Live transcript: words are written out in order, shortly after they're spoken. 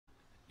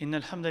إن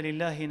الحمد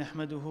لله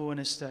نحمده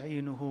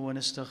ونستعينه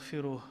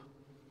ونستغفره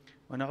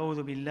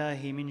ونعوذ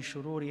بالله من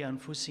شرور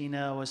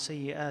أنفسنا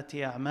وسيئات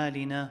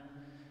أعمالنا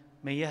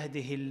من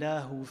يهده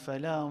الله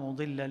فلا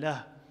مضل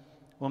له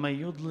ومن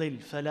يضلل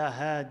فلا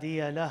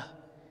هادي له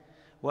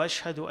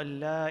وأشهد أن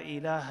لا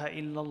إله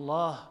إلا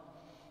الله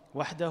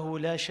وحده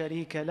لا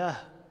شريك له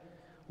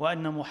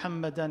وأن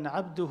محمدًا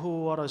عبده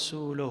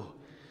ورسوله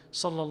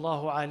صلى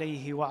الله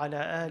عليه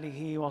وعلى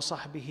آله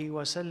وصحبه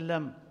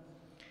وسلم.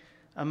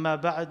 أما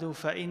بعد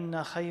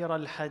فإن خير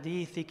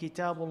الحديث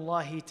كتاب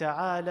الله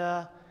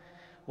تعالى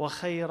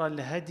وخير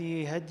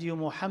الهدي هدي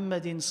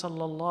محمد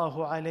صلى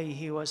الله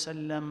عليه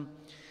وسلم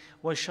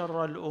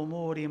وشر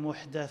الأمور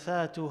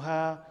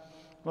محدثاتها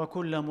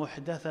وكل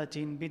محدثة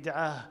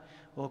بدعة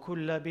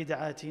وكل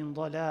بدعة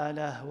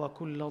ضلالة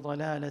وكل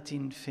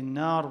ضلالة في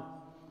النار.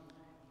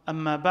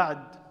 أما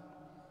بعد،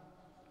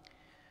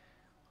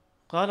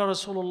 قال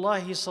رسول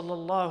الله صلى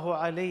الله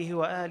عليه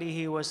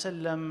وآله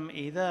وسلم: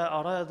 إذا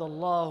أراد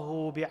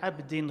الله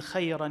بعبد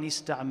خيرا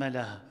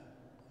استعمله.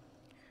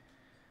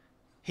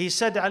 He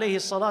said عليه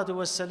الصلاة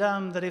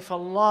والسلام that if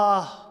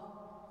Allah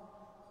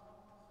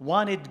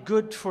wanted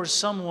good for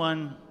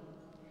someone,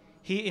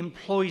 He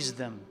employs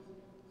them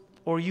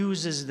or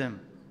uses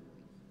them.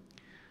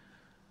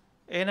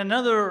 In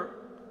another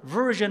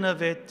version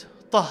of it,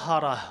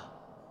 طهره,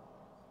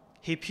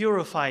 He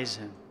purifies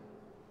him.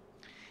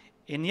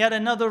 In yet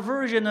another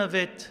version of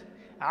it,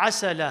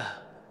 عسله,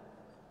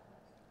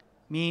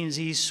 means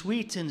He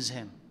sweetens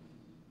him.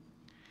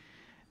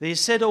 They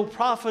said, O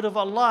Prophet of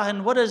Allah,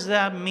 and what does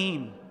that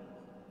mean?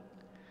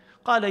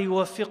 قال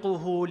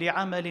يوفقه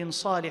لعمل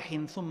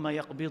صالح ثم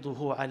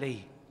يقبضه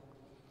عليه.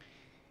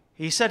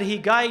 He said He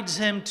guides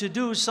him to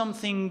do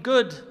something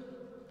good,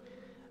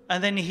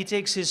 and then He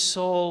takes his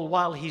soul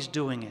while he's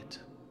doing it.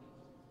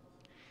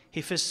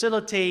 He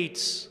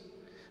facilitates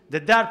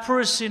that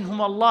person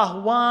whom Allah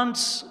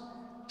wants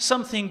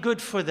something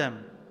good for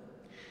them,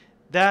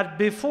 that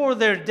before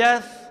their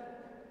death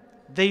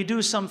they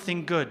do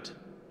something good.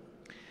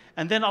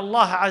 And then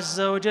Allah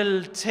Azza wa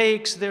Jal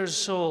takes their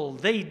soul.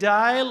 They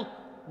die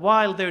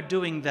while they're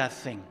doing that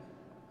thing.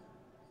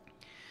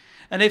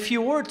 And if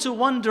you were to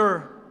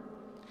wonder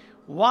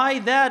why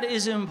that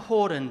is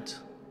important,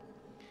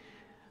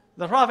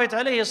 the Prophet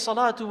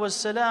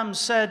ﷺ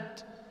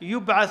said,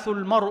 يُبْعَثُ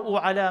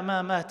الْمَرْءُ عَلَى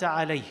مَا مَاتَ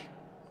عَلَيْهِ.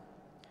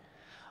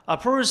 A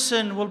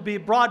person will be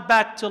brought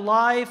back to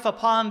life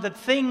upon the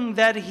thing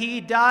that he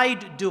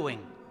died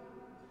doing.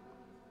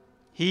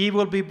 He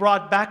will be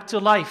brought back to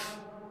life.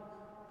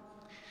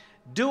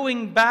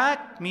 Doing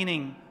back,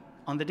 meaning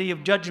on the day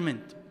of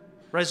judgment,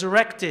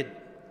 resurrected,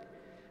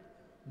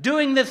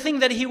 doing the thing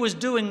that he was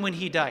doing when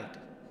he died.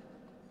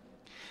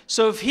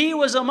 So if he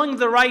was among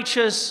the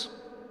righteous,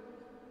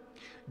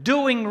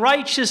 doing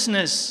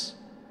righteousness,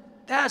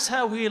 that's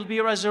how he'll be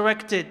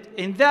resurrected,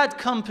 in that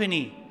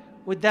company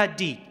with that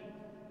deed.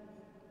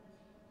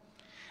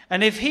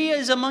 And if he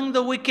is among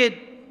the wicked,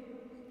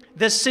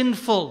 the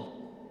sinful,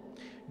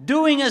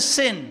 doing a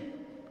sin,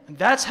 and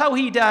that's how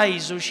he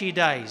dies or she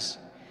dies,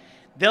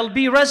 they'll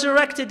be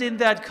resurrected in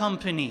that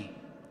company,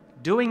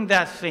 doing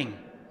that thing.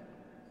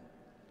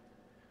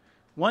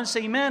 Once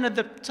a man at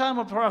the time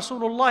of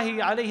Rasulullah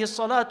alayhi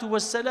salatu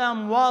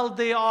wasalam, while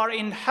they are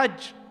in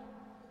Hajj,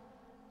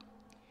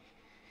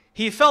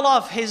 he fell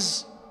off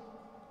his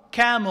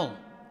camel,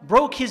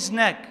 broke his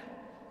neck,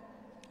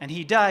 and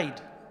he died.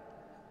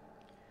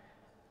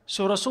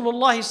 So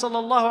Rasulullah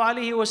sallallahu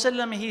alayhi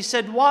wasallam, he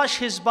said, wash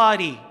his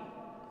body,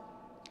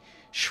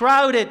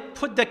 shroud it,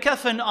 put the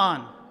kafan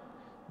on,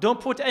 don't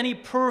put any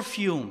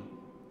perfume,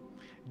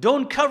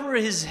 don't cover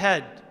his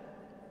head,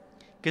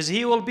 because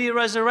he will be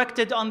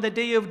resurrected on the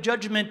day of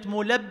judgment,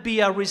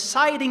 mulabbiya,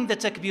 reciting the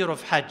takbir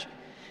of Hajj.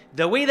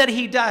 The way that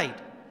he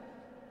died,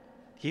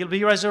 he'll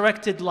be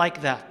resurrected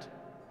like that.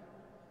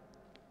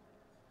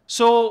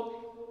 So,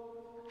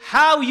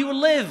 how you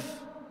live,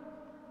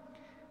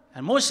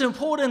 and most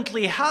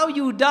importantly, how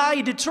you die,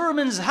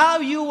 determines how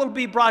you will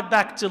be brought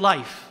back to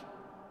life.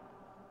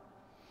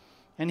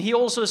 And he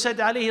also said,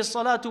 alayhi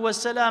salatu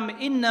wassalam,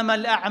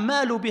 إِنَّمَا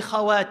الْأَعْمَالُ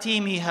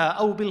بِخَوَاتِيمِهَا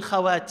أَوْ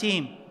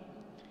بِالْخَوَاتِيمِ.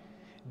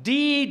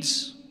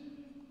 Deeds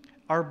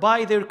are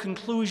by their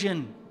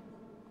conclusion,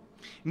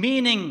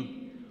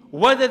 meaning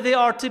whether they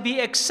are to be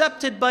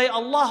accepted by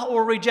Allah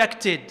or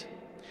rejected,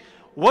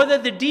 whether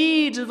the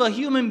deeds of a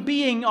human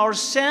being are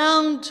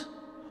sound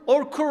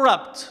or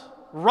corrupt,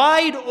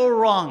 right or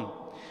wrong.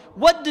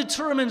 What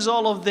determines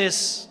all of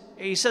this?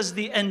 He says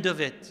the end of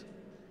it.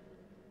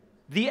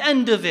 The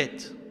end of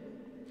it.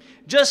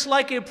 Just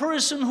like a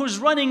person who's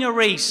running a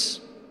race.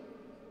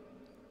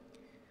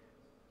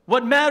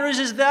 What matters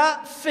is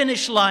that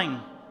finish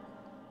line.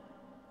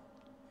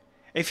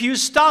 If you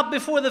stop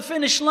before the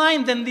finish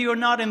line, then you're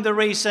not in the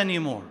race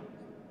anymore.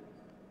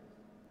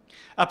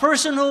 A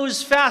person who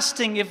is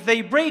fasting, if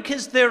they break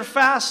their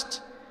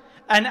fast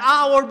an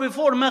hour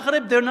before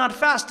Maghrib, they're not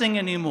fasting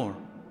anymore.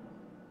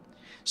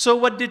 So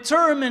what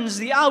determines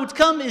the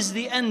outcome is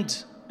the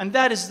end. And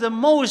that is the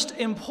most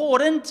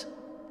important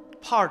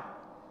part.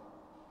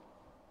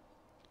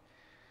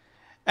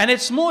 And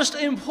it's most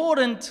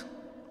important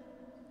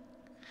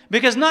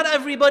because not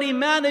everybody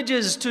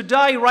manages to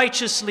die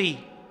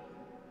righteously.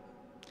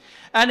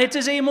 And it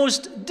is a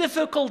most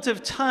difficult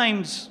of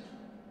times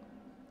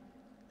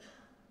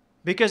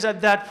because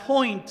at that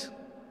point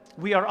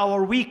we are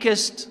our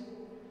weakest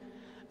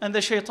and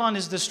the shaitan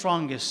is the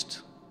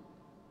strongest.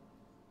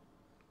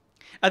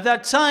 At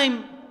that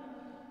time,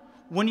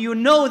 when you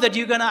know that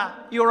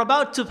you're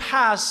about to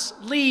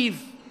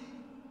leave,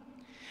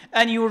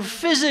 and you're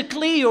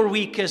physically your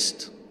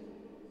weakest,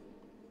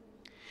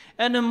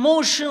 and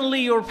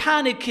emotionally you're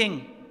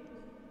panicking,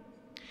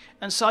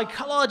 and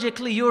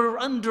psychologically you're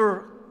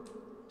under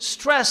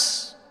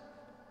stress,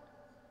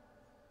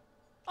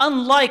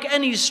 unlike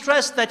any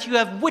stress that you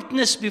have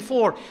witnessed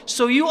before.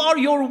 So you are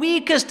your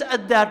weakest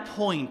at that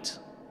point.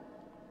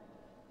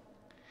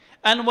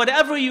 And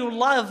whatever you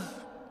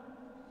love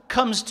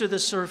comes to the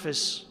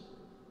surface.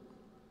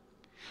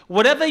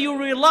 Whatever you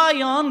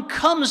rely on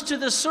comes to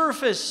the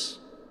surface.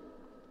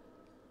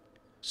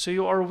 So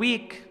you are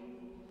weak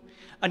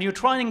and you're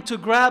trying to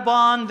grab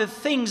on the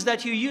things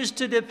that you used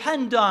to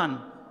depend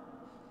on.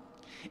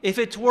 If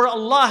it were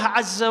Allah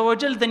Azza wa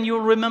Jal, then you'll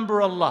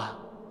remember Allah.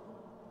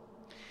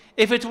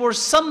 If it were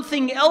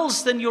something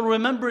else, then you'll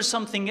remember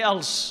something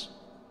else.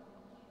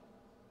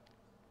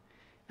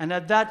 And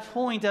at that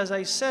point, as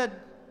I said,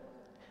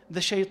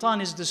 the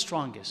shaitan is the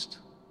strongest.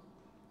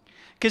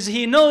 Because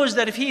he knows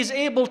that if he is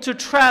able to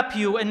trap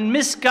you and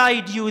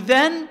misguide you,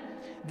 then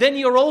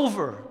you're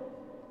over.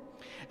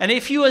 And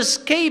if you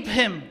escape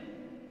him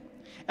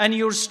and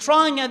you're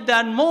strong at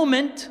that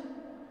moment,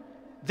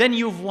 then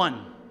you've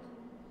won.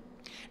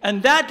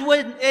 And that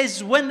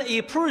is when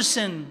a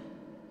person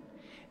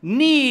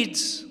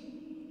needs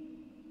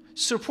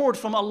support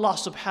from Allah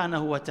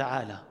subhanahu wa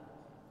ta'ala.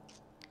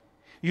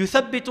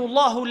 يثبت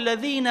الله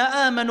الذين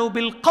آمنوا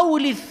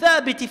بالقول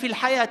الثابت في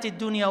الحياة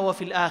الدنيا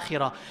وفي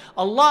الآخرة.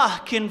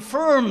 Allah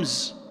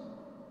confirms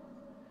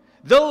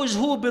those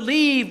who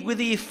believe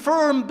with a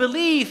firm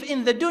belief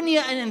in the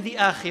dunya and in the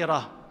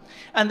akhirah.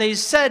 And they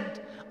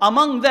said,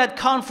 among that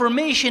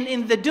confirmation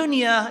in the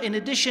dunya, in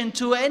addition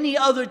to any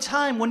other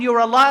time when you're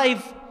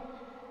alive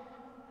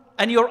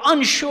and you're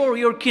unsure,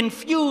 you're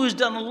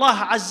confused, and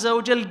Allah Azza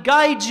wa Jal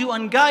guides you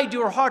and guide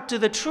your heart to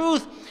the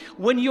truth.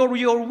 When you're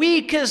your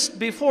weakest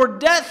before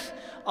death,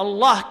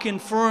 Allah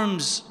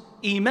confirms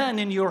Iman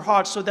in your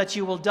heart so that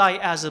you will die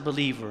as a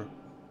believer.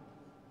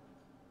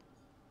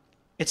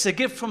 It's a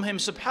gift from Him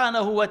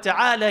subhanahu wa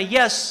ta'ala,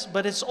 yes,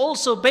 but it's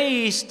also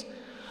based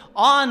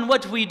on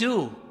what we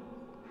do.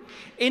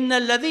 إن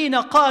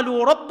الذين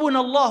قالوا ربنا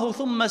الله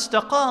ثم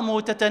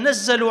استقاموا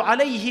تتنزل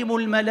عليهم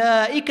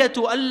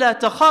الملائكة ألا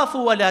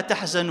تخافوا ولا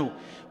تحزنوا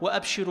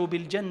وأبشروا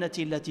بالجنة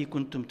التي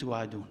كنتم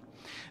توعدون.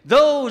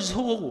 Those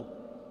who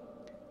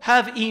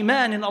have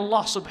iman in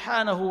Allah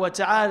subhanahu wa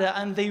ta'ala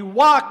and they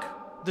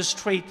walk the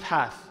straight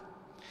path,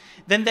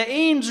 then the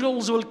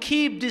angels will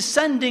keep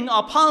descending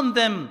upon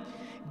them,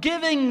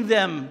 giving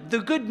them the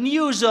good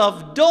news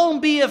of, don't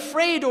be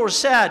afraid or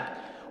sad.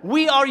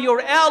 We are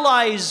your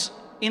allies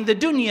in the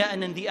dunya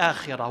and in the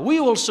akhirah. We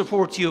will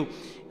support you.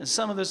 And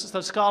some of the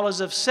scholars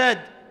have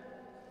said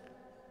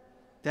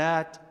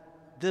that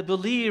the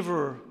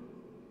believer,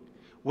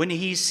 when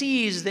he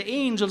sees the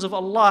angels of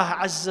Allah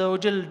Azza wa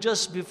Jal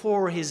just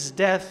before his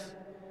death,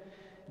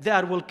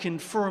 that will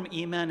confirm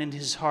Iman in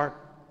his heart.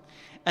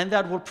 And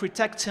that will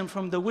protect him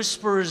from the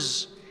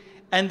whispers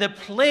and the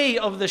play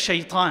of the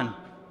shaitan.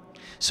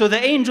 So the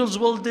angels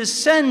will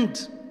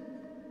descend.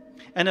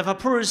 And if a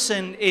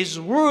person is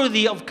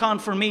worthy of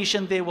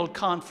confirmation, they will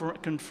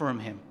confirm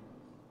him.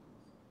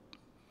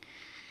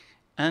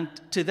 And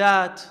to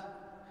that,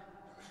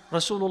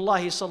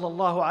 Rasulullah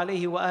sallallahu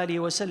alayhi wa alihi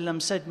wa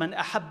sallam said, "Man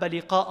ahabba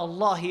liqa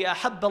Allahi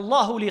ahabba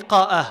Allahu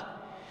liqa'ah,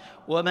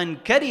 wa man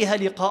kariha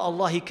liqa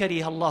Allahi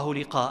kariha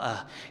Allahu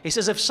liqa'ah." He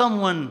says, if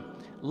someone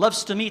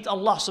loves to meet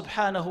Allah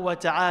subhanahu wa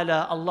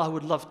ta'ala, Allah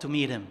would love to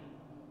meet him.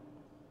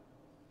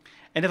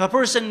 And if a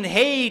person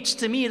hates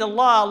to meet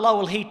Allah, Allah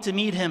will hate to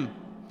meet him.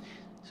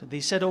 So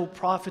they said, "O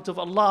Prophet of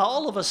Allah,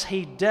 all of us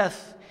hate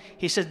death."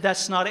 He said,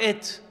 that's not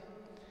it.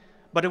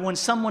 But when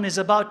someone is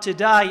about to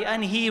die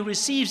and he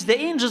receives the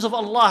angels of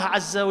Allah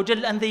Azza wa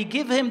Jal and they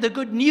give him the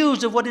good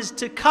news of what is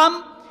to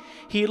come,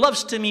 he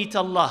loves to meet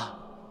Allah.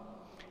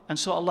 And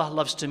so Allah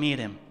loves to meet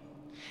him.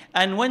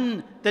 And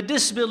when the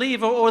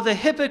disbeliever or the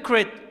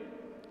hypocrite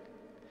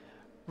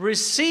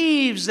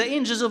receives the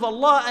angels of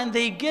Allah and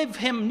they give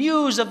him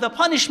news of the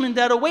punishment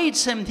that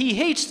awaits him, he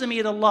hates to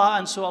meet Allah,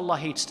 and so Allah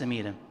hates to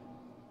meet him.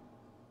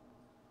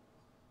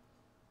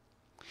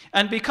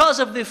 And because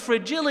of the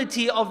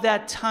fragility of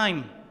that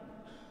time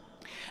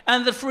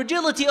and the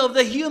fragility of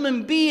the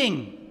human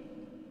being,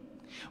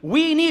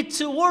 we need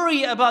to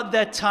worry about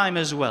that time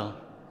as well.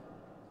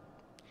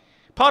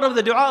 Part of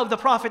the dua of the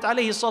Prophet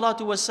alayhi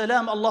salatu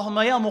wassalam,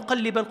 Allahumma ya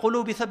muqallib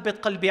al-qulub thabbit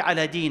qalbi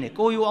ala dinik.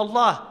 O you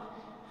Allah,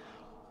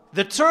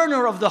 the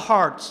turner of the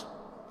heart,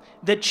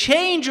 the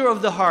changer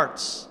of the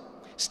hearts,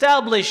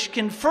 establish,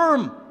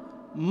 confirm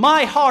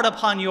my heart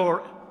upon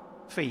your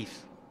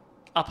faith,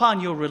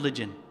 upon your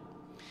religion.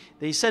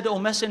 They said, O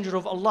Messenger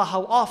of Allah,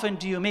 how often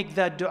do you make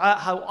that dua?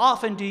 How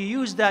often do you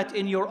use that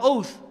in your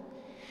oath?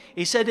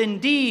 He said,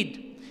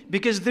 indeed,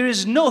 because there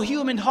is no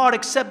human heart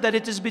except that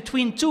it is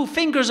between two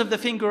fingers of the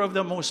finger of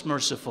the most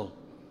merciful.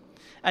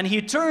 And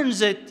He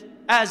turns it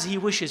as He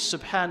wishes,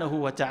 subhanahu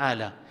wa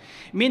ta'ala.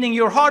 Meaning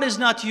your heart is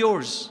not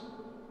yours,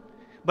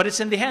 but it's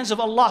in the hands of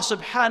Allah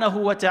subhanahu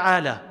wa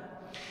ta'ala.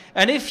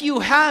 And if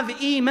you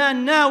have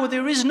iman now,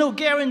 there is no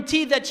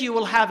guarantee that you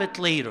will have it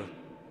later.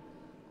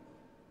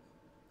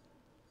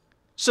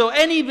 So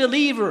any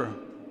believer,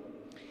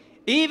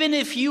 even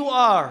if you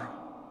are,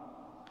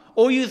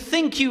 or you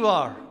think you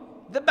are,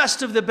 the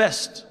best of the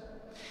best,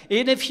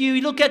 and if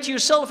you look at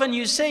yourself and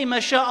you say,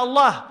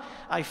 MashaAllah,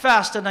 I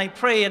fast and I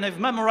pray and I've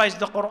memorized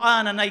the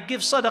Quran and I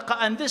give sadaqah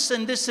and this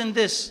and this and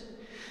this.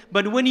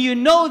 But when you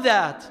know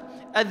that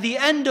at the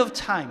end of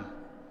time,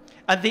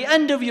 at the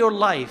end of your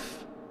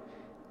life,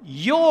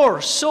 your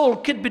soul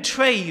could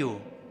betray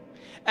you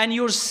and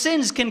your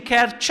sins can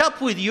catch up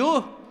with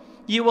you,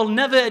 you will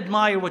never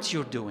admire what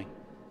you're doing.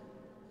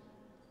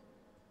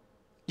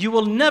 You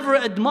will never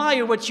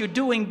admire what you're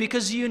doing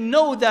because you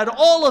know that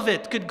all of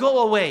it could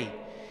go away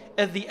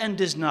if the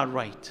end is not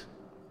right.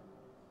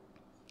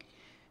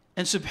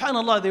 And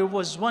subhanAllah, there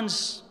was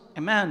once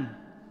a man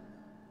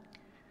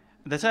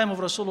at the time of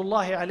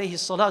Rasulullah alayhi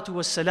salatu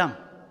wassalam,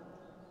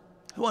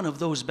 one of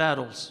those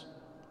battles.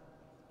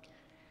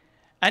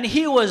 And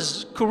he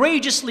was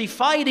courageously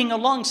fighting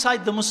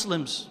alongside the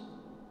Muslims.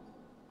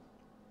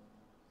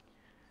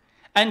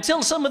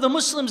 Until some of the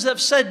Muslims have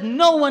said,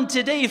 no one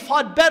today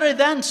fought better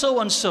than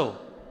so and so.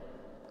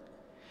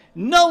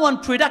 No one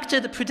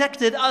protected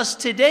us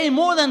today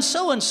more than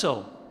so and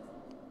so.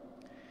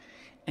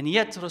 And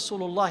yet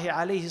Rasulullah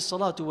alayhi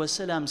salatu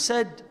wasalam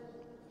said,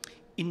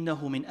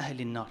 innahu min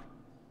ahli nar.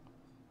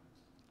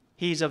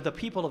 He is of the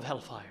people of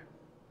hellfire.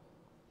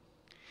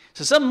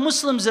 So some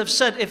Muslims have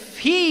said, if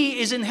he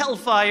is in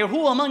hellfire,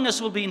 who among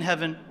us will be in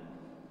heaven?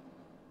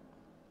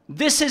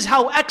 This is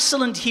how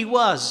excellent he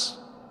was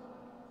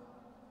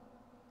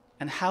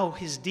and how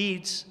his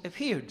deeds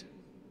appeared.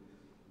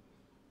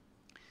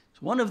 So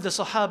one of the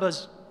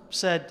Sahabas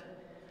said,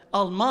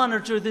 I'll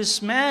monitor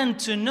this man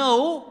to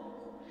know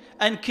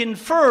and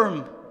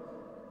confirm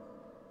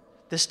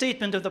the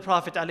statement of the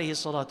Prophet alayhi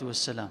salatu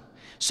wasalam.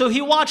 So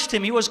he watched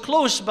him, he was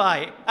close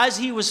by as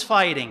he was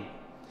fighting.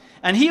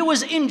 And he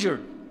was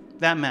injured,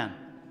 that man.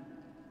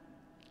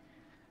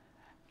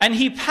 And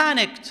he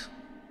panicked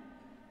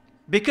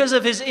because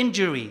of his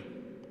injury.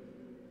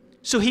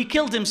 So he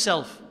killed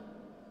himself.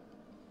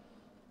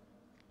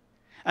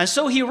 And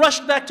so he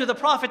rushed back to the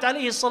Prophet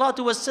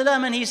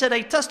ﷺ and he said,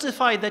 I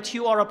testify that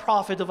you are a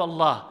prophet of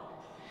Allah.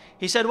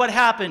 He said, what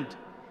happened?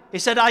 He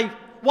said, I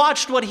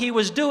watched what he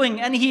was doing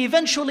and he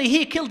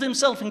killed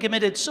himself and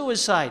committed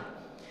suicide.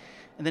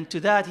 And then to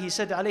that he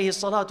said, عليه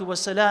الصلاة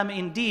والسلام,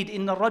 indeed,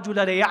 إن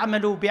الرجل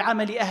ليعمل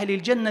بعمل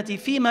أهل الجنة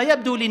فيما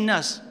يبدو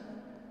للناس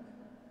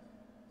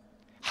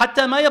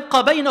حتى ما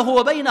يبقى بينه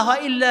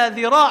وبينها إلا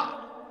ذراع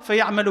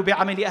فيعمل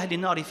بعمل أهل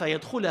النار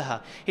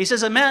فيدخلها. He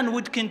says a man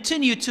would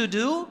continue to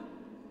do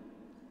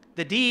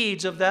the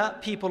deeds of the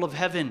people of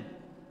heaven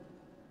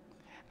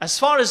as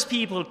far as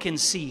people can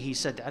see, he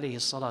said عليه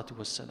الصلاة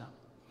والسلام,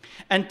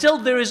 until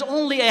there is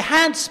only a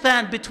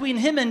handspan between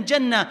him and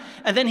Jannah,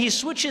 and then he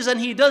switches and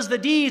he does the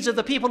deeds of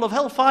the people of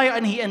hellfire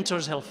and he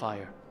enters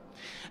hellfire.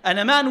 And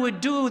a man would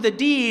do the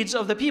deeds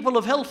of the people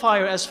of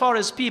hellfire as far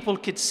as people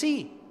could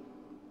see.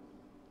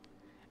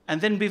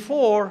 And then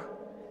before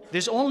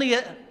there's only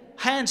a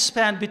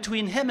handspan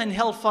between him and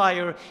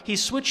hellfire, he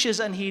switches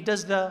and he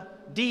does the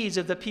deeds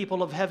of the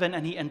people of heaven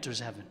and he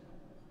enters heaven.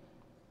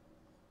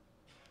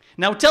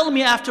 Now tell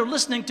me, after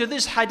listening to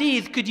this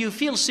hadith, could you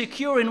feel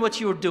secure in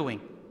what you're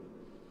doing?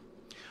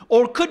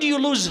 Or could you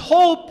lose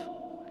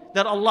hope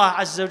that Allah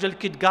Azza wa Jal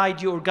could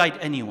guide you or guide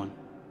anyone?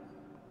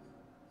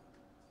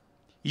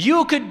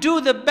 You could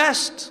do the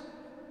best,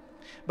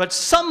 but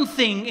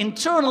something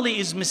internally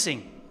is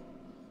missing.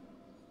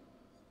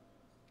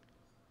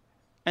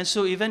 And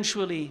so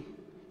eventually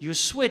you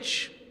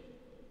switch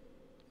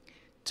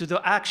to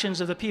the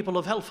actions of the people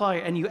of hellfire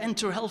and you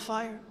enter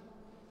hellfire.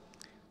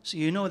 So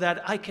you know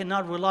that I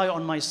cannot rely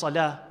on my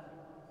salah.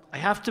 I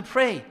have to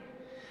pray.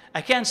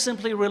 I can't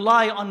simply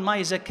rely on my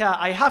zakah.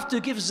 I have to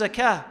give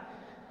zakah.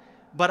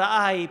 But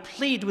I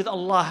plead with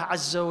Allah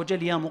Azza wa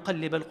Jalla, Ya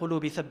Muqallib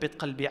al-Qulubi thabbit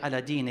qalbi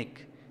ala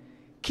dinik.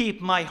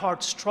 Keep my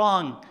heart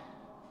strong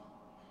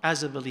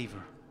as a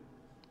believer,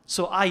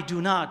 so I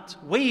do not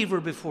waver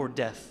before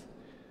death.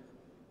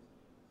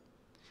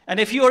 And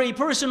if you are a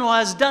person who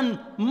has done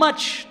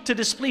much to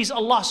displease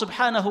Allah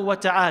subhanahu wa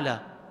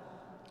ta'ala,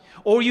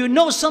 or you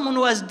know someone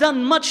who has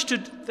done much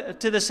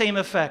to the same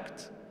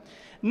effect,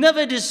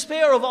 never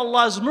despair of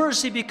Allah's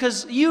mercy,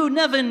 because you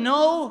never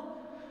know,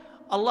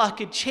 Allah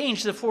could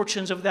change the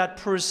fortunes of that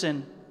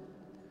person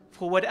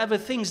for whatever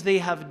things they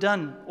have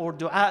done or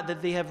dua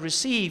that they have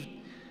received,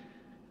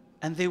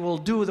 and they will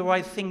do the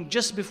right thing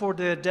just before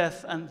their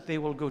death and they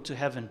will go to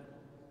heaven.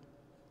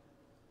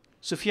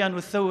 Sufyan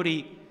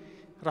al-Thawri,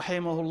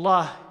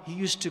 rahimahullah, he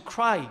used to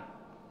cry.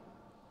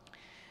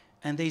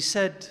 And they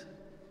said,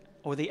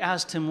 or they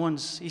asked him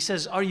once, he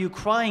says, are you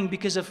crying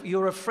because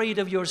you're afraid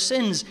of your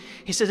sins?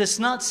 He says, it's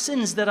not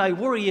sins that I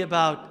worry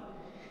about.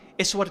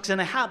 It's what's going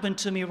to happen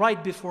to me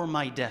right before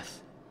my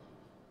death.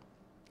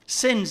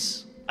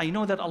 Sins, I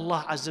know that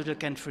Allah Azza wa Jalla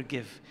can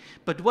forgive.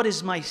 But what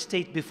is my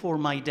state before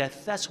my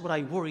death? That's what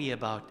I worry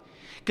about.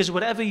 Because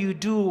whatever you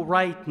do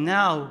right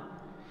now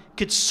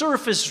could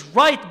surface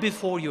right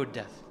before your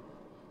death.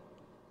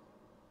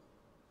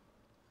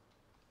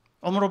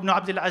 Umar ibn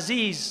Abdul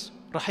Aziz,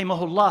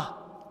 rahimahullah,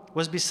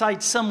 was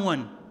beside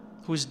someone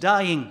who's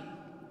dying.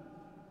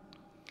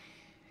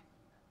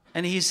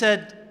 And he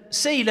said,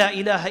 say la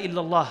ilaha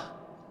illallah.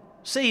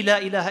 Say la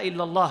ilaha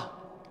illallah.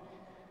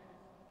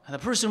 And the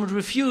person would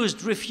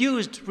refused.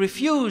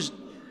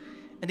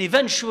 And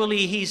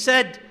eventually he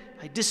said,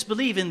 I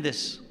disbelieve in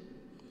this.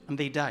 And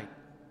they died.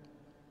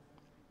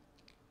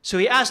 So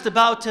he asked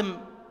about him,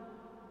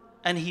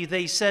 and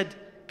they said,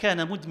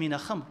 كان مدمن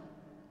خمر.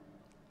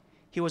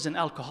 He was an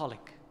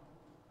alcoholic.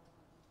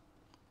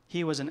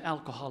 He was an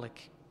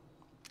alcoholic,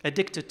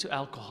 addicted to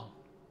alcohol.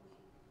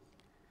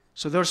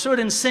 So there are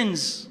certain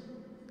sins,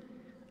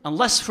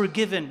 unless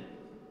forgiven,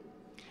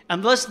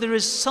 unless there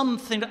is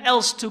something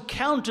else to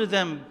counter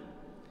them,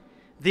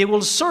 they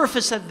will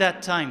surface at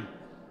that time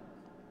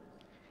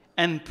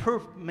and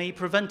may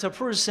prevent a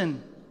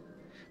person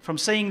from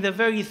saying the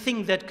very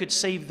thing that could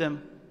save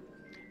them.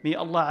 May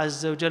Allah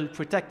Azza wa Jal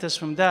protect us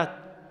from that.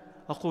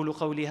 أقول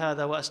قولي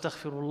هذا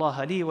وأستغفر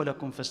الله لي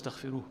ولكم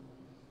فاستغفروه.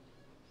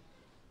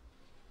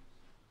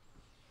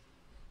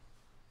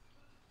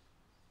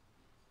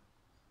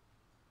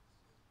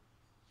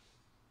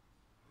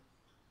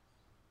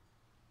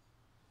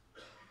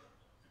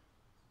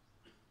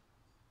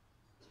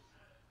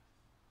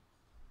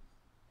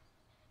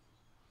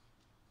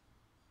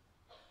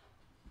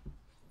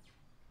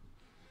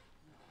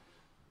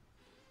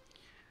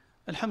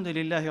 الحمد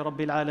لله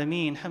رب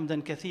العالمين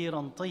حمدا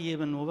كثيرا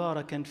طيبا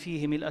مباركا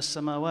فيه ملء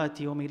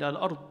السماوات وملء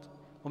الأرض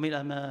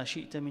وملء ما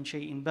شئت من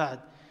شيء بعد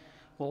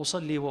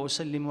وأصلي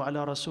وأسلم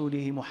على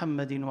رسوله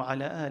محمد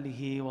وعلى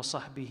آله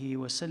وصحبه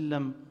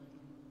وسلم.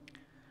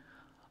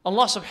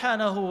 Allah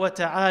subhanahu wa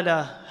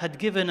ta'ala had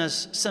given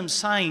us some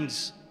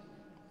signs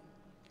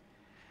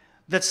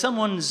that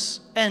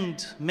someone's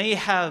end may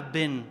have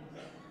been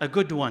a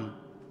good one.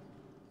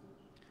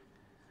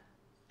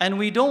 And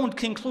we don't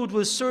conclude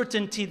with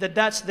certainty that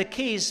that's the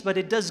case, but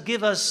it does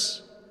give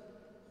us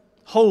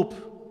hope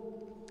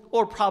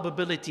or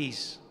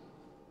probabilities.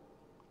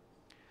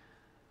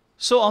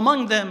 So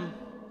among them,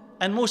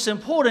 and most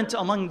important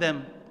among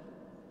them,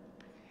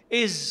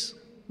 is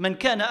من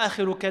كان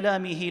آخر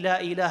كلامه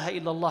لا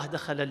إله إلا الله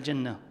دخل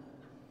الجنة.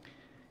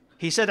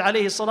 He said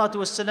عليه الصلاة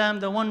والسلام,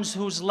 the ones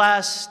whose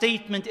last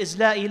statement is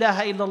لا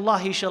إله إلا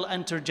الله, he shall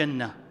enter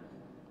Jannah.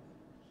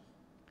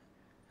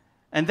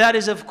 And that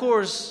is, of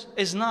course,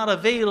 is not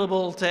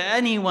available to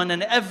anyone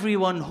and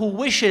everyone who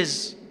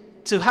wishes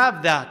to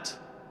have that.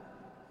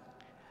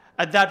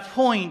 At that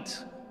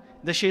point,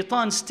 the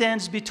shaitan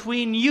stands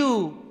between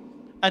you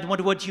and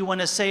what you want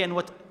to say and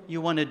what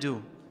you want to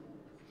do.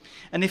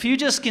 And if you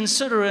just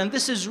consider, and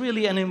this is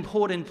really an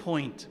important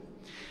point,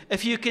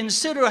 if you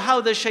consider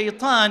how the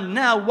shaitan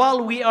now,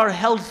 while we are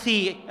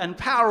healthy and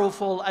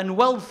powerful and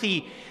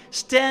wealthy,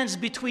 stands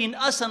between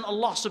us and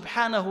Allah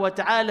subhanahu wa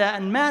ta'ala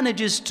and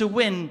manages to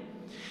win,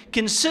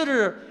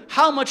 consider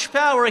how much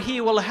power he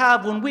will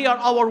have when we are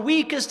our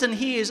weakest and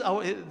he is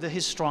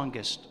his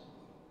strongest.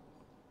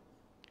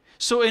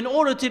 So in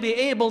order to be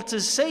able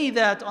to say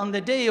that on the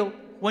day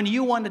when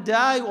you want to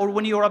die or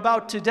when you're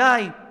about to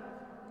die,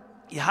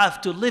 you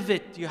have to live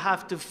it, you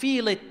have to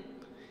feel it,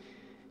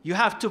 you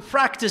have to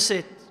practice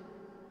it.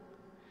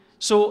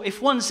 So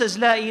if one says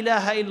La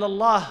ilaha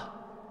illallah,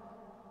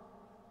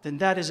 then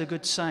that is a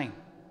good sign.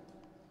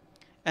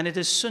 And it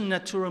is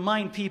sunnah to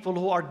remind people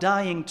who are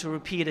dying to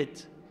repeat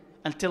it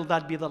until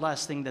that be the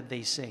last thing that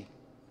they say.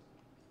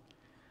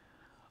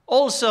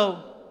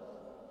 Also,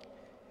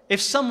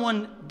 if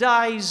someone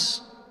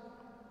dies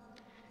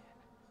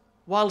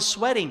while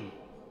sweating,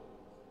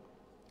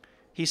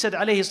 he said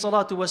عليه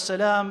الصلاة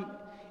والسلام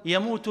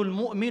يموت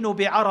المؤمن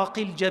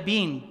بعرق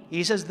الجبين.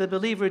 He says the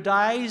believer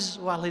dies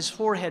while his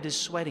forehead is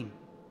sweating.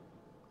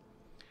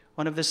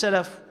 One of the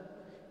Salaf,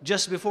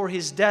 just before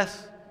his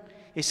death,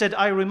 he said,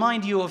 I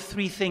remind you of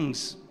three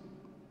things: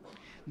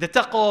 the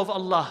taqwa of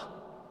Allah,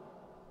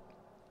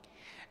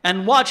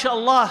 and watch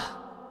Allah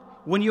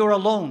when you're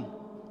alone.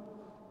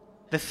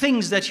 The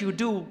things that you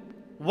do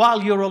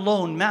while you're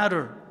alone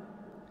matter.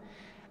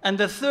 And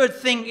the third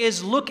thing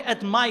is, look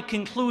at my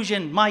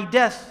conclusion, my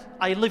death.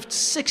 I lived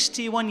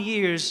 61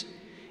 years.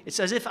 It's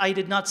as if I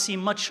did not see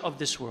much of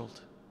this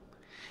world.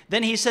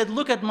 Then he said,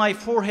 look at my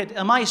forehead.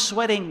 Am I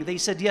sweating? They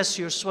said, yes,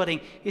 you're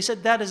sweating. He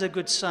said, that is a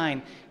good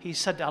sign. He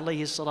said,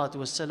 alayhi salatu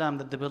wassalam,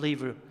 that the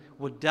believer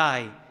would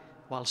die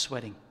while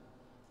sweating.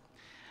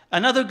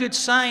 Another good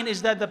sign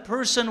is that the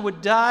person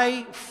would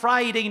die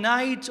Friday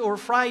night or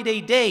Friday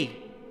day.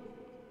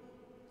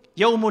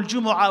 يوم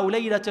الجمعة أو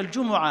ليلة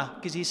الجمعة,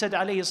 because he said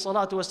عليه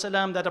الصلاة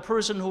والسلام that a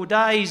person who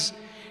dies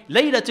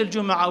ليلة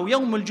الجمعة أو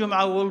يوم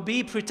الجمعة will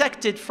be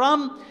protected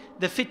from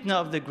the fitna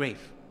of the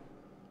grave.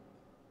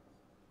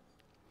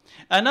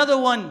 Another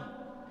one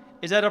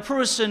is that a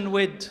person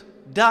would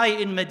die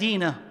in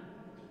Medina.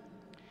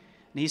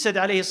 And he said,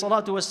 alayhi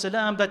salatu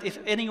wasalam, that if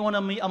anyone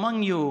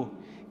among you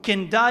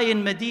can die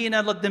in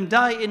Medina, let them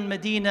die in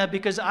Medina,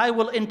 because I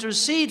will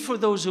intercede for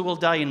those who will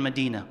die in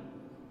Medina.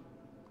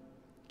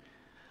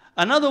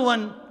 Another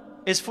one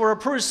is for a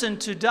person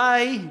to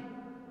die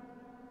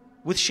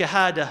with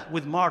shahada,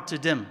 with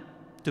martyrdom,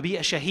 to be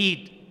a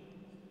shaheed.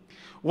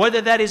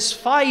 Whether that is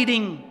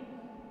fighting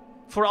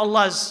for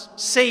Allah's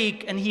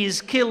sake and he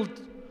is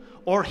killed,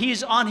 or he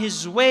is on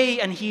his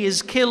way and he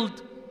is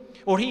killed,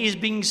 or he is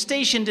being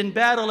stationed in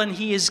battle and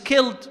he is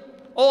killed,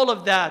 all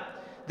of that,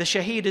 the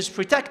shaheed is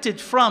protected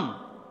from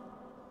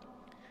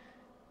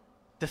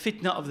the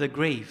fitna of the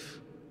grave.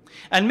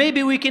 And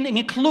maybe we can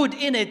include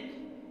in it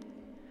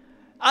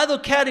other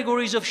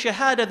categories of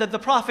shahada that the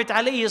Prophet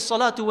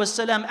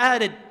ﷺ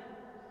added.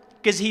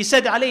 Because he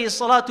said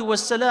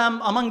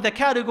ﷺ, among the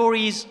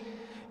categories,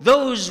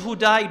 those who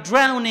die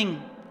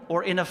drowning,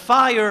 or in a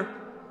fire,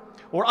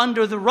 or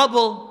under the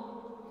rubble,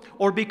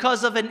 or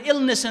because of an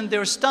illness in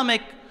their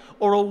stomach,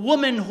 or a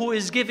woman who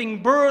is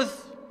giving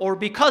birth, or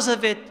because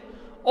of it,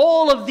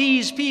 all of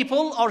these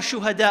people are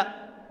shuhada.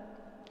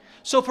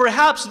 So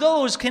perhaps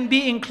those can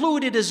be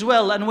included as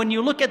well. And when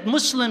you look at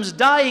Muslims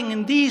dying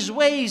in these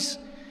ways,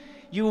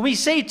 we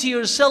say to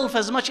yourself,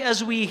 as much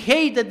as we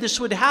hate that this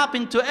would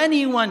happen to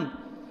anyone,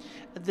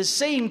 at the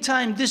same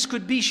time, this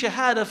could be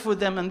shahada for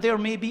them, and they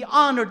may be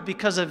honored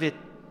because of it.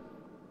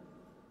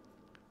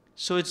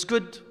 So it's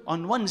good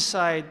on one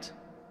side,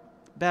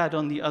 bad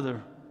on the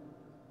other.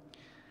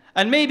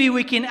 And maybe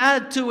we can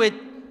add to it,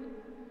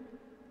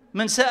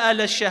 Man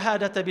sa'ala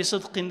ash-shahadata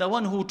bi-sidqin, the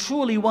one who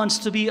truly wants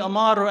to be a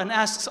martyr and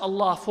asks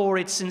Allah for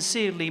it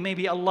sincerely.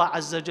 Maybe Allah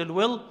Azza Jal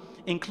will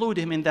include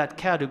him in that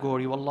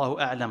category. Wallahu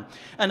a'lam.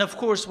 And of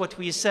course, what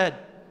we said,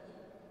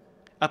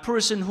 a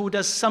person who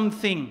does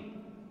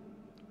something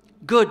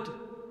good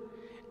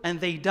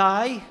and they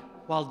die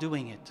while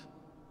doing it.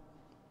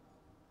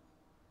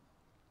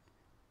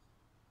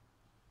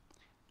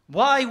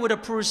 Why would a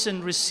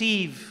person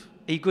receive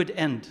a good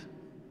end?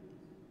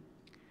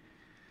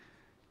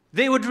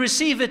 They would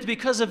receive it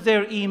because of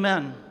their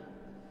iman,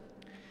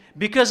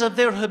 because of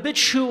their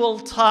habitual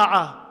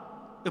ta'ah,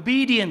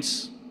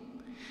 obedience,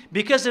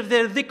 because of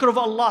their dhikr of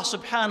Allah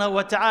subhanahu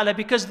wa ta'ala,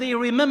 because they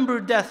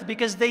remember death,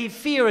 because they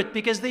fear it,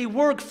 because they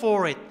work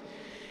for it,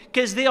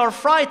 because they are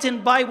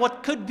frightened by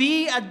what could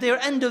be at their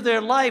end of their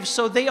lives,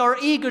 so they are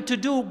eager to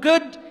do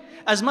good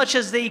as much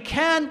as they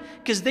can,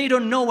 because they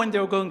don't know when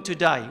they're going to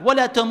die.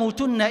 وَلَا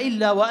تَمُوتُنَّ إِلَّا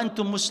وَأَنْتُمْ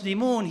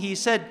مُسْلِمُونَ. He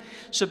said,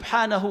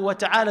 subhanahu wa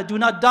ta'ala, do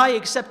not die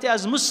except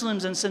as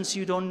Muslims. And since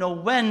you don't know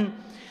when,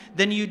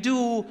 then you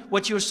do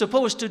what you're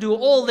supposed to do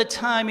all the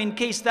time, in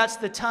case that's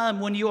the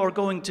time when you are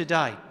going to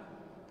die.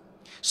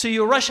 So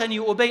you rush and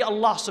you obey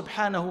Allah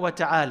subhanahu wa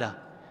ta'ala.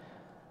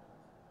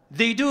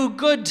 They do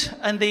good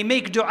and they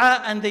make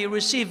dua and they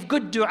receive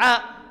good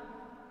dua,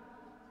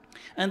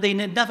 and they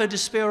never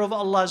despair of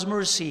Allah's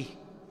mercy.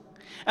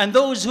 And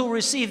those who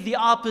receive the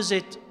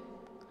opposite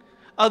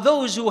are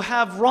those who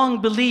have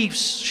wrong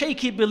beliefs,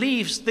 shaky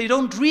beliefs. They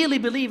don't really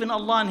believe in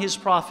Allah and His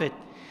Prophet.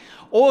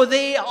 Or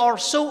they are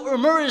so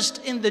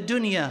immersed in the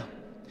dunya,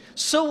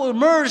 so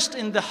immersed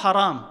in the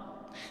haram,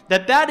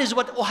 that is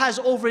what has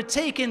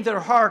overtaken their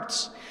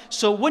hearts.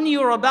 So when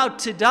you're about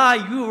to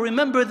die, you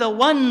remember the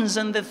ones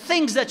and the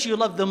things that you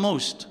love the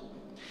most.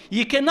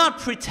 You cannot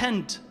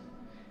pretend.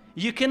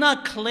 You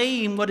cannot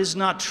claim what is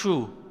not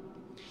true.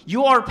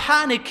 You are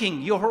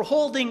panicking, you're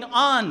holding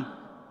on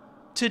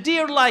to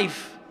dear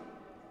life,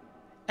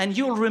 and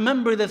you'll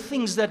remember the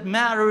things that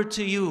matter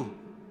to you.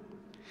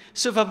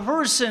 So if a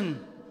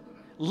person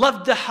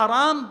loved the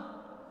haram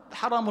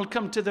will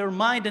come to their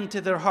mind and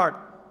to their heart.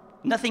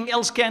 Nothing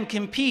else can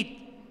compete.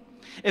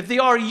 If they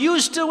are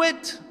used to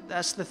it,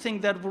 that's the thing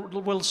that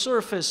will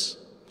surface.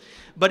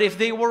 But if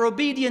they were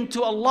obedient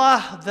to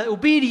Allah, the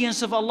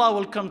obedience of Allah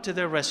will come to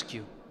their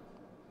rescue.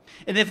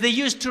 And if they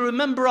used to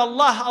remember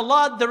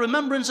Allah, the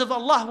remembrance of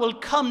Allah will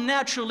come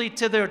naturally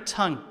to their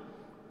tongue.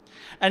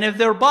 And if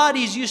their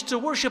bodies used to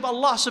worship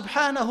Allah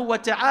subhanahu wa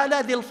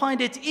ta'ala, they'll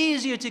find it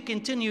easier to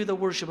continue the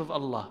worship of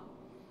Allah.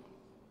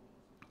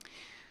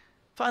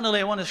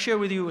 Finally, I want to share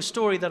with you a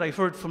story that I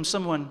heard from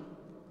someone.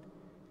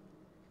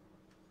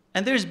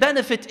 And there's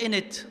benefit in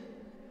it,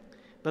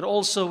 but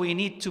also we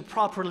need to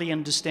properly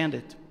understand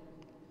it.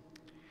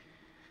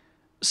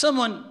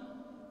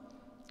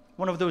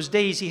 One of those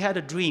days, he had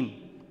a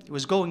dream. He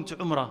was going to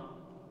Umrah.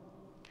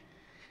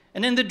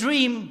 And in the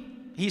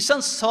dream, he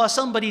saw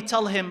somebody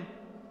tell him,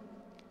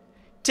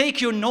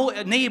 take your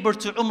neighbor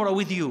to Umrah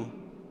with you.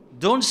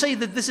 Don't say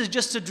that this is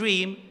just a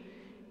dream.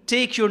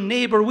 Take your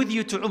neighbor with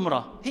you to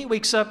Umrah. He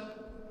wakes up.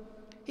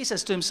 He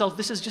says to himself,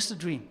 this is just a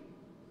dream.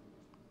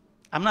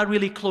 I'm not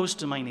really close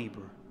to my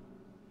neighbor.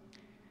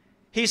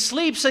 He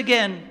sleeps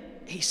again.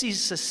 He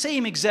sees the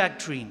same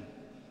exact dream.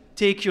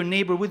 Take your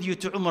neighbor with you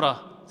to Umrah.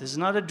 This is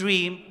not a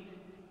dream.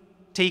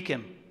 Take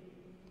him.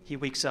 He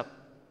wakes up.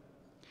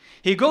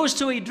 He goes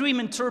to a dream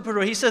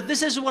interpreter. He said,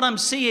 this is what I'm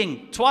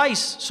seeing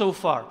twice so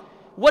far.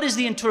 What is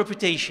the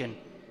interpretation?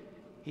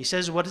 He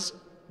says, what is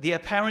the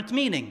apparent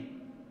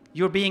meaning?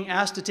 You're being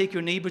asked to take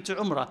your neighbor to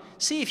Umrah.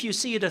 See if you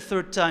see it a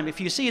third time. If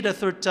you see it a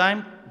third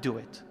time, do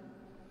it.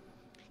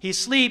 He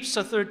sleeps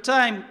a third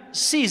time,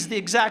 sees the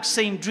exact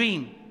same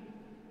dream.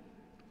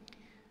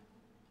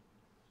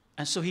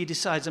 And so he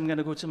decides, I'm going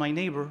to go to my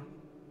neighbor,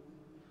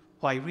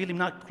 who I really am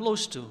not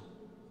close to.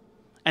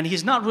 And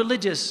he's not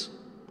religious.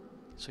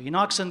 So he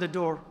knocks on the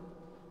door.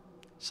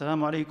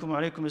 Assalamu alaikum wa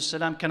alaikum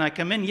assalam. Can I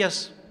come in?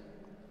 Yes.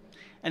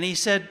 And he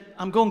said,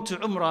 I'm going to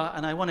Umrah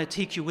and I want to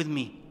take you with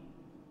me.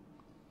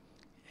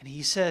 And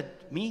he said,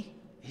 me?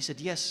 He said,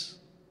 yes.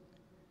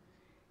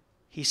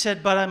 He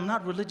said, but I'm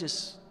not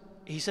religious.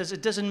 He says,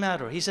 it doesn't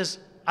matter. He says,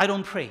 I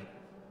don't pray.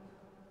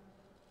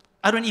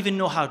 I don't even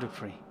know how to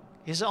pray.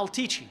 He says, I'll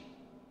teach you.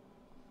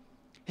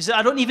 He said,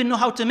 I don't even know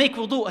how to make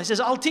wudu. He says,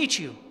 I'll teach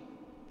you.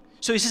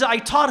 So he says, I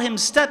taught him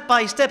step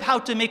by step how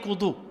to make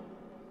wudu.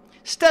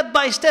 Step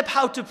by step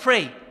how to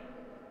pray.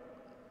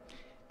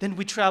 Then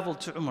we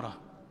traveled to Umrah.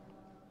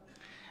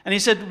 And he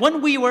said,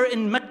 when we were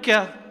in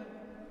Mecca,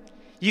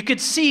 you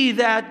could see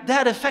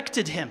that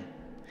affected him.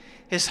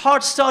 His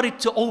heart started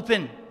to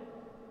open.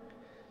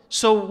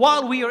 So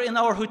while we were in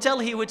our hotel,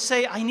 he would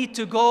say, I need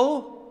to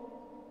go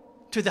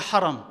to the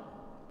Haram.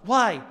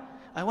 Why?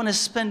 I want to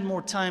spend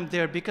more time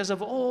there because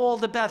of all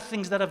the bad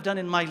things that I've done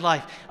in my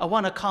life. I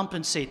want to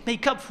compensate,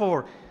 make up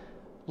for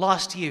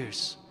lost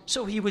years.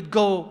 So he would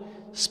go,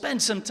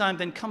 spend some time,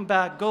 then come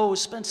back, go,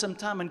 spend some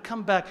time and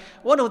come back.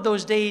 One of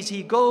those days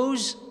he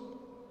goes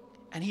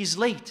and he's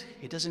late.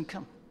 He doesn't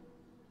come.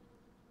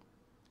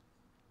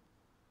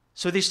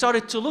 So they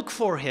started to look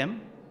for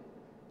him.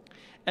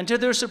 And to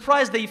their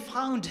surprise, they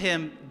found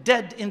him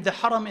dead in the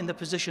Haram in the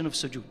position of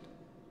sujood.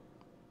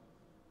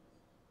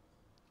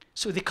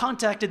 So they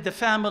contacted the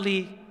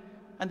family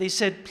and they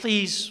said,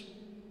 please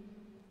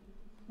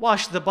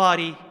wash the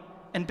body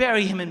and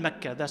bury him in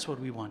Mecca. That's what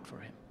we want for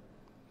him.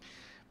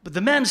 But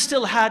the man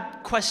still had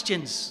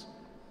questions.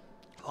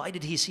 Why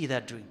did he see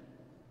that dream?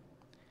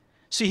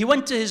 So he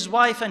went to his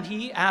wife and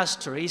he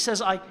asked her, he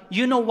says,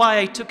 you know why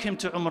I took him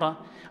to Umrah?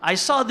 I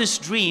saw this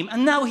dream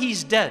and now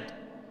he's dead.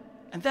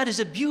 And that is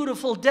a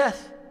beautiful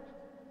death.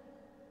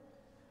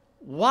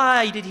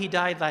 Why did he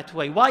die that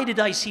way? Why did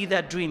I see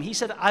that dream? He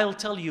said, I'll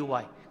tell you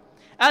why.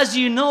 As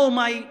you know,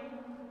 my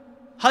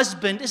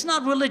husband is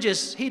not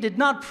religious. He did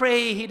not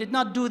pray. He did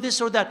not do this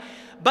or that.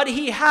 But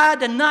he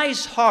had a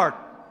nice heart.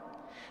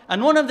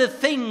 And one of the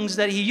things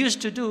that he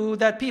used to do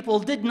that people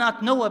did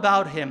not know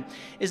about him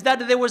is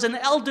that there was an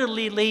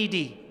elderly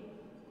lady.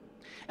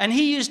 And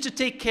he used to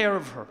take care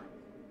of her.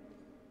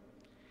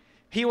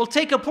 He will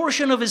take a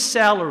portion of his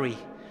salary,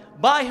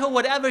 buy her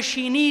whatever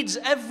she needs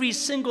every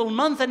single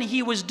month, and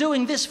he was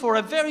doing this for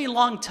a very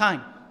long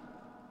time.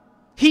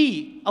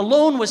 He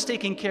alone was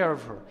taking care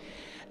of her.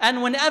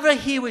 And whenever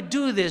he would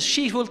do this,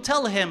 she will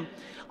tell him,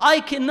 I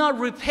cannot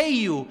repay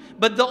you,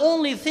 but the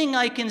only thing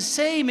I can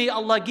say, may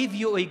Allah give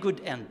you a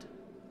good end.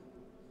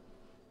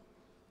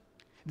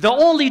 The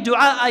only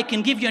dua I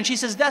can give you, and she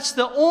says that's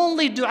the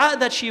only dua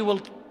that she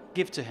will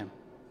give to him.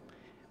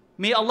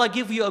 May Allah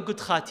give you a good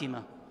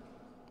khatima.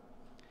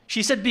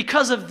 She said,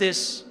 because of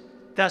this,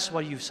 that's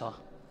what you saw.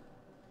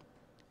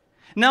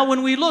 Now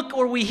when we look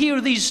or we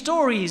hear these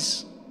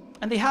stories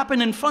and they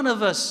happen in front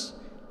of us,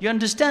 you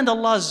understand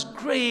Allah's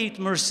great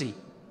mercy.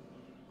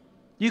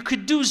 You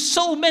could do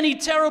so many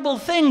terrible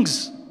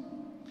things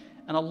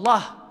and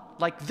Allah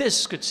like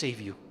this could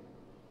save you.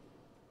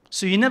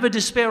 So you never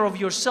despair of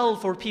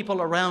yourself or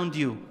people around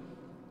you.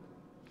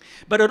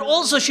 But it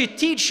also should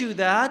teach you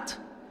that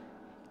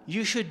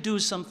you should do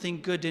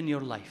something good in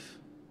your life.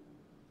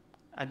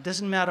 It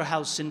doesn't matter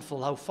how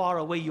sinful, how far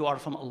away you are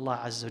from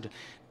Allah Azza wa Jalla.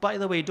 By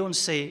the way, don't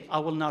say, I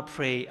will not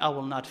pray, I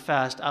will not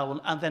fast,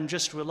 and then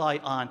just rely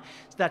on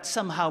that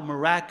somehow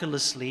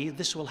miraculously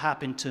this will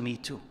happen to me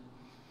too.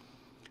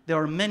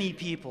 There are many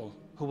people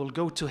who will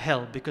go to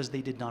hell because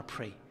they did not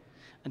pray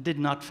and did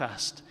not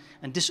fast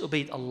and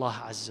disobeyed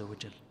Allah Azza wa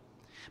Jalla.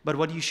 But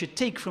what you should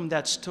take from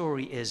that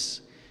story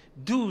is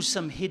do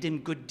some hidden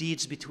good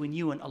deeds between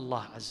you and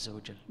Allah Azza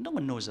wa Jalla. No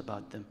one knows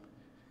about them.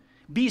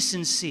 Be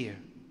sincere.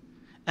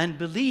 And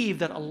believe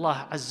that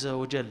Allah Azza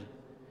wa Jal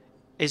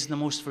is the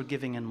most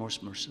forgiving and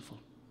most merciful.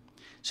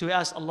 So we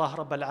ask Allah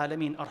Rabbal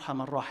Alameen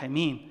Arhamar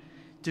Rahimeen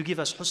to give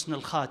us husn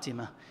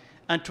al-khatimah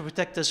and to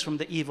protect us from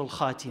the evil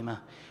khatimah.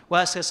 We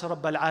ask us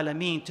Rabbal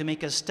Alameen to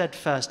make us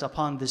steadfast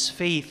upon this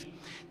faith,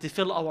 to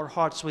fill our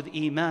hearts with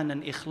iman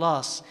and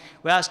ikhlas.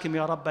 We ask Him,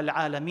 Ya Rabbal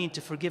Alameen,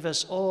 to forgive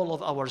us all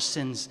of our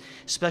sins,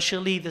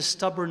 especially the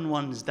stubborn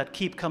ones that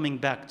keep coming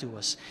back to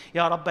us.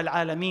 Ya Rabbal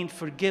Alameen,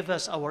 forgive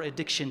us our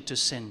addiction to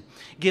sin.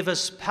 Give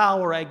us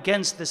power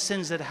against the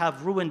sins that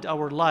have ruined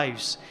our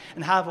lives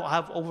and have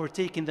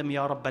overtaken them,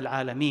 Ya Rabbal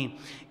Alameen.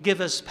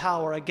 Give us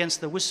power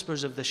against the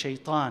whispers of the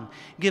shaitan.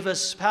 Give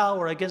us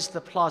power against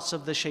the plots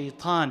of the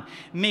shaitan.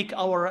 Make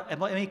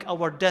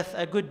our death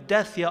a good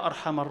death, Ya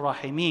Arhamar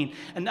Rahimeen,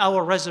 and our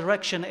our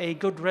resurrection a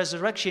good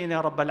resurrection,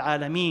 Ya Rabbal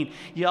Alameen.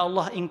 Ya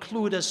Allah,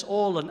 include us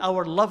all and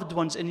our loved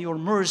ones in your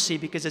mercy,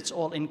 because it's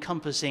all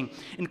encompassing.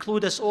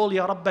 Include us all,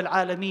 Ya Rabbal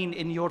Alameen,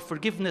 in your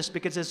forgiveness,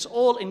 because it's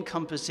all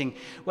encompassing.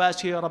 We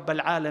ask you, Ya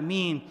Rabbal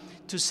Alameen,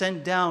 to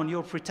send down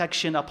your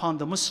protection upon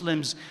the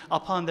Muslims,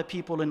 upon the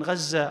people in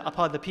Gaza,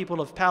 upon the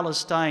people of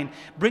Palestine.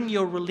 Bring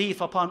your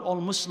relief upon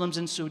all Muslims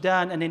in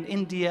Sudan and in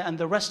India and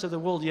the rest of the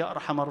world, Ya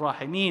Arhamar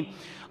Rahimin.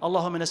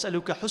 اللهم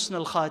نسألك حسن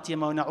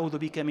الخاتمة ونعوذ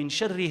بك من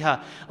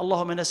شرها.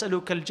 اللهم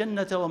نسألك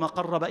الجنة وما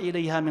قرب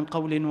إليها من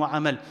قول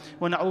وعمل،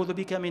 ونعوذ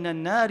بك من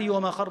النار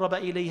وما قرب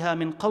إليها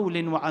من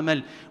قول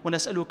وعمل،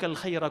 ونسألك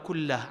الخير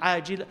كله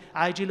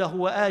عاجله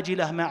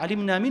وآجله ما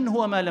علمنا منه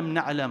وما لم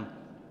نعلم،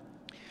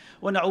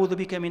 ونعوذ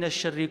بك من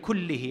الشر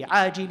كله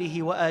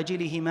عاجله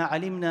وآجله ما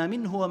علمنا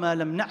منه وما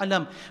لم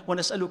نعلم،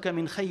 ونسألك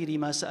من خير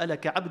ما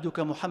سألك عبدك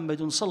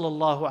محمد صلى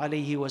الله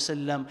عليه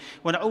وسلم،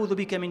 ونعوذ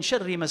بك من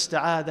شر ما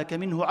استعاذك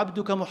منه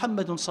عبدك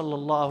محمد صلى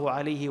الله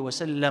عليه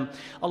وسلم.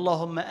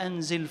 اللهم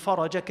أنزل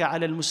فرجك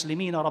على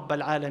المسلمين رب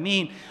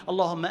العالمين.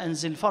 اللهم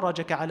أنزل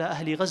فرجك على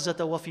أهل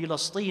غزة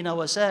وفلسطين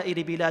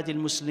وسائر بلاد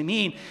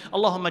المسلمين.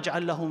 اللهم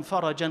اجعل لهم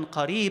فرجا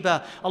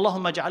قريبا.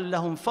 اللهم اجعل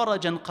لهم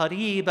فرجا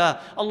قريبا.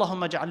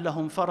 اللهم اجعل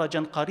لهم فرجا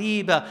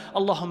قريبا.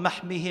 اللهم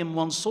احمهم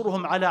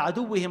وانصرهم على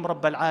عدوهم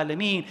رب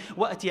العالمين،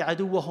 وأت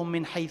عدوهم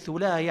من حيث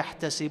لا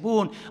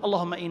يحتسبون.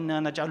 اللهم إنا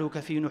نجعلك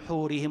في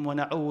نحورهم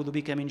ونعوذ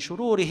بك من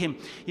شرورهم.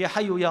 يا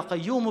حي يا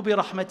قيوم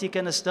برحمتك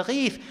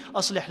نستغيث،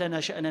 أصلح لنا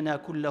شأننا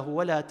كله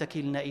ولا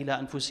تكلنا إلى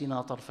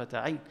أنفسنا طرفة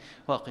عين.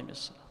 واقم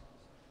الصلاة.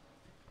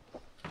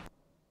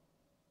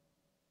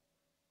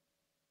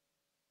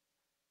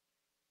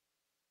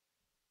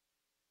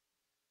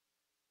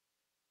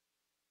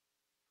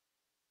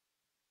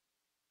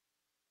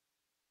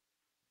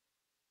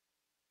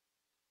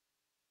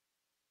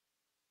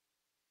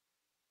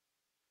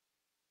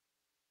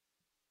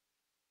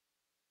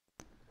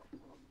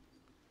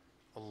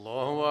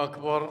 الله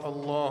أكبر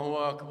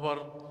الله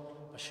أكبر،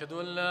 أشهد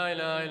أن لا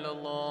إله إلا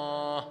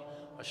الله،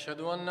 أشهد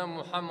أن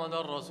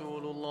محمدا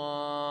رسول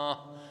الله.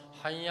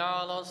 حي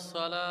على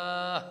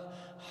الصلاة،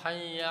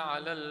 حي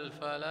على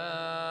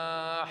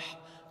الفلاح،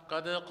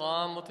 قد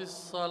قامت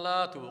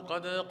الصلاة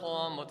قد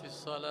قامت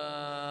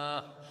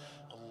الصلاة.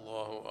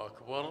 الله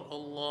أكبر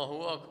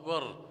الله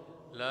أكبر،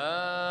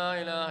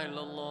 لا إله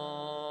إلا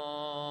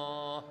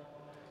الله.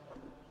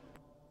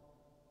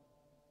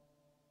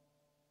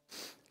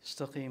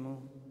 استقيموا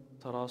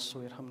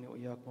تراصوا يرحمني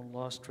وإياكم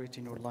الله.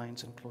 Straighten your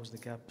lines and close the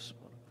gaps.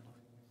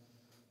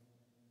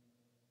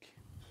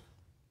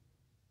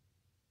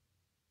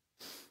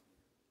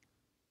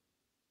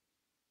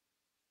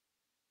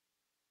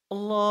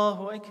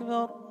 الله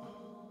أكبر.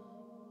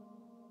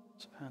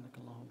 سبحانك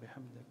اللهم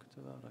وبحمدك،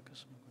 تبارك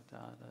اسمك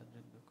وتعالى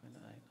جدك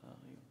ولا إله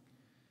غيرك.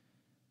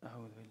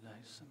 أعوذ بالله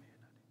السميع العليم.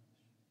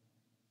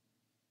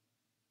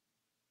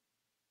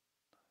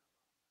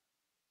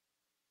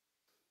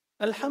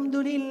 الحمد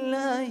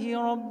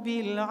لله رب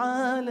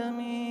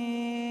العالمين،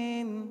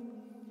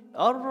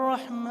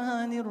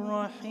 الرحمن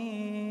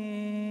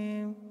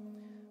الرحيم،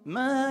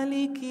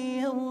 مالك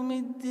يوم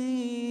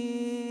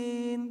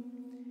الدين.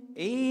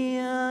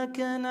 إياك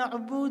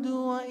نعبد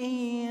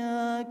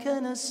وإياك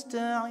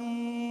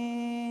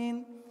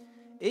نستعين،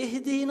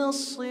 اهدنا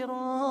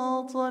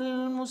الصراط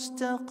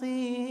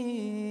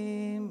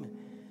المستقيم،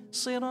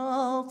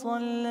 صراط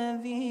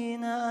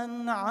الذين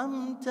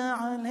أنعمت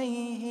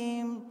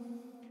عليهم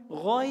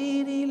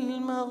غير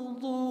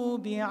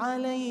المغضوب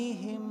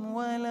عليهم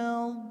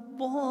ولا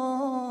الضالين.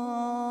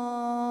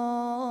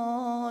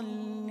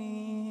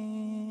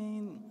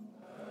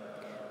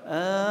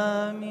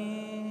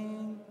 آمين.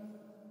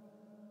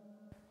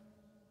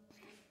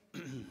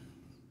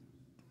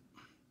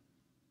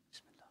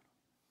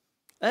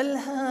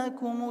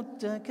 ألهاكم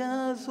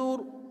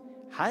التكاثر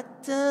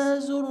حتى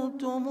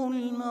زرتم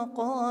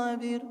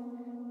المقابر،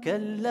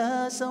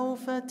 كلا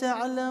سوف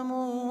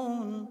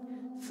تعلمون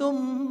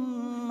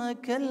ثم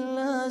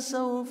كلا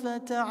سوف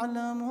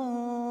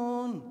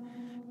تعلمون،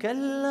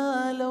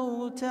 كلا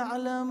لو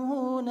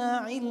تعلمون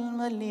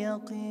علم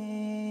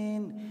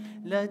اليقين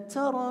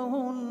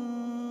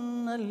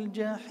لترون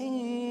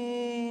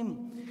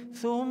الجحيم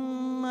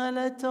ثم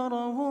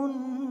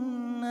لترونها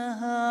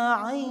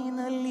عين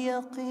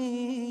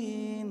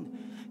اليقين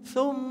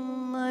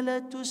ثم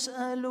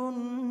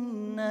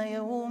لتسألن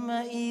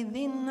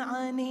يومئذ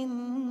عن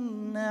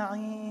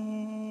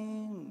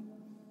النعيم.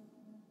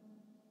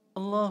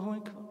 الله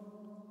أكبر.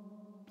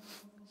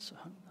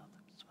 سبحان الله.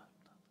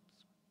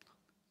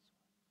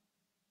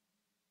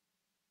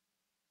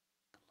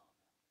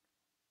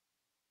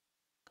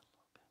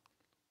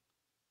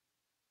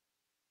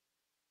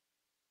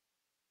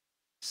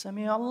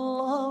 سمع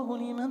الله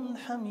لمن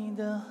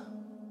حمده.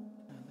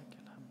 لك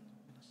الحمد.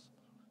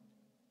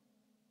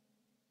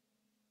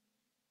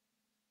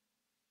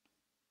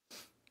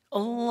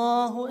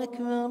 الله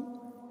أكبر.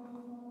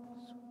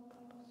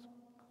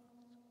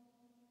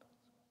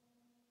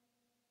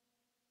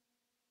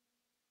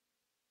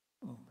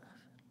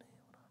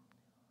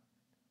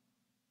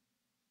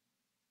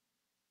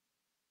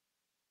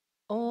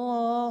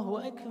 الله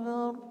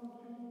أكبر.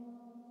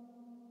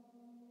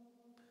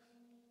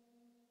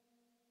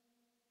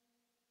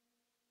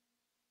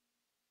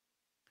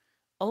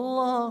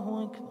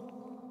 الله أكبر.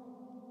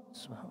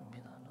 سبحان الله.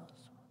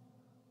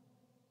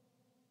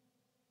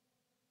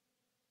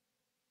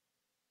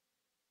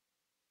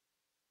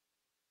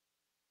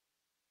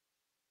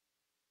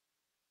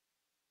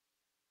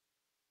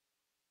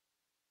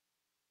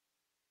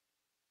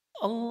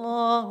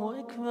 الله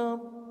أكبر.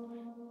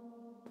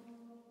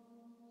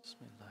 بسم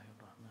الله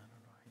الرحمن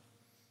الرحيم.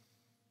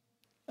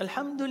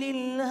 الحمد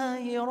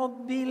لله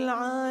رب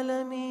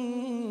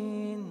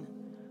العالمين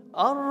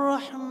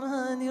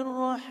الرحمن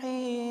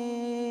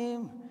الرحيم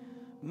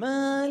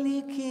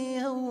مالك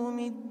يوم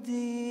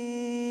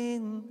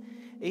الدين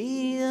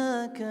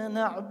إياك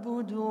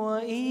نعبد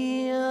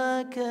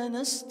وإياك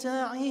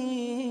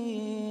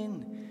نستعين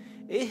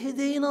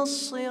اهدنا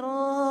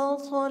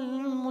الصراط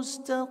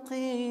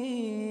المستقيم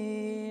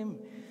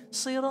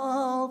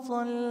صراط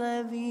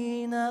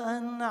الذين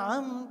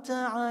أنعمت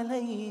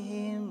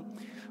عليهم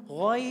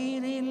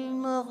غير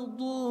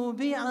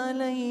المغضوب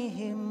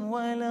عليهم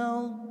ولا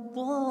الضالين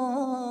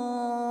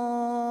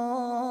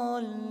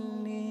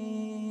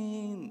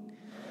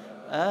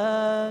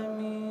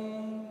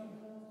آمين.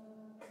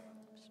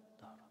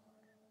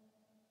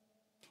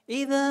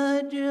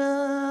 إذا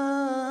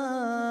جاء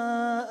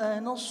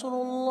نصر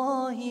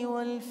الله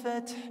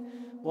والفتح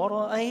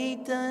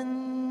ورأيت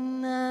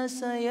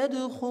الناس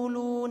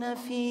يدخلون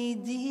في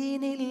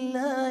دين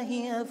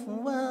الله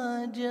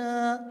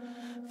أفواجا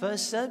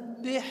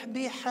فسبح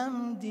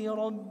بحمد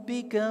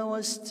ربك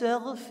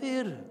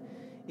واستغفره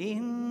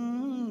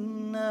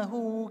إنه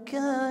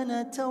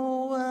كان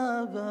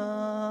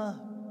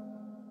توابا.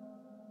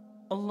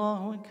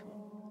 الله أكبر.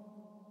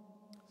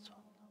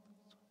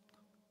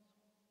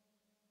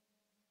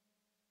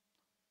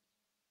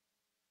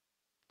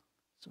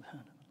 سبحان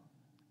الله.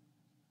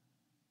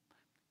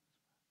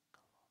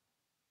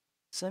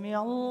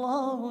 سمع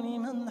الله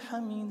لمن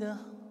حمده.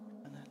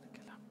 أنا لك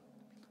الحمد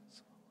من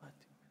السماوات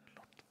ومن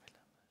الأرض وإلى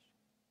ما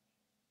شئت.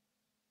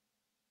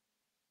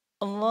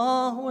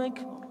 الله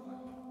أكبر.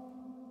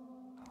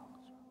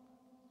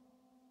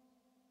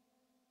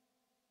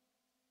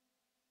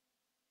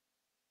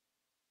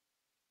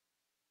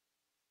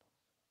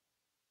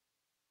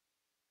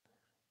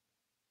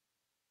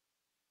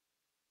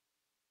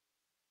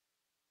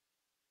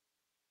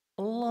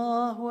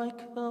 الله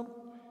أكبر.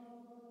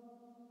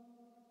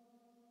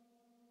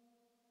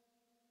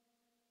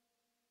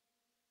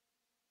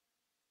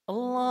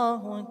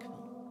 الله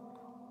أكبر.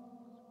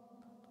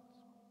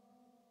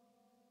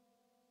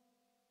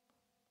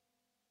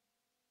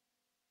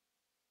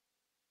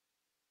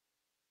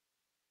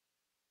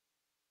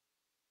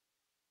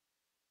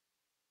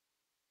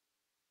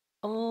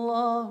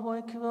 الله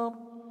أكبر.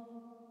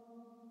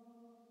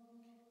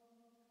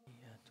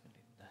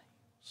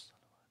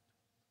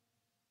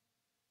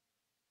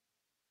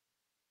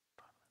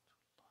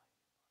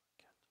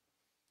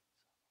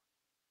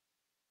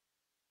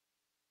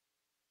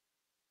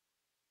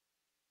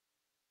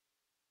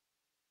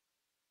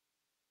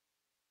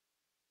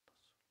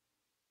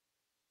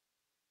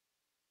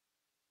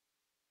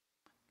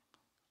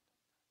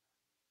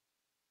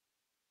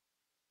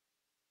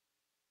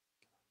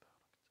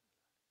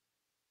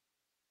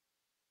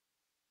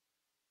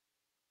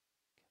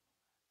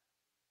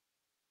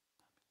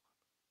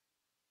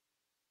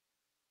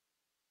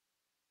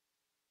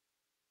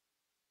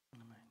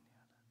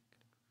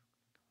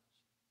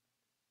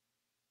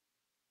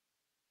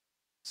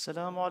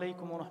 السلام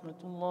عليكم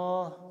ورحمة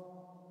الله.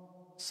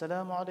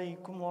 السلام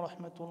عليكم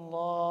ورحمة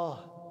الله.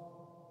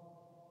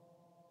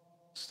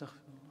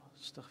 استغفر الله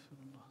استغفر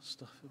الله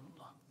استغفر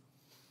الله.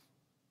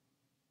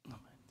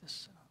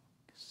 السلام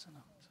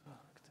السلام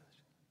تبارك.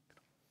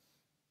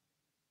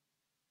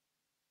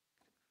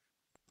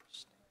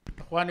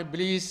 Ikhwani,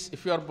 please,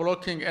 if you are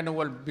blocking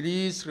anyone,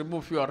 please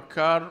remove your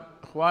car.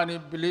 Ikhwani,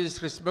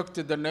 please respect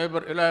the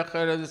neighbor. إلهي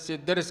خير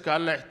درسك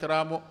الله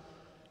احترامه.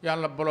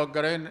 يلا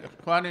بلوغرين.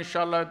 إخواني إن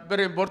شاء الله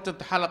very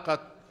important حلقة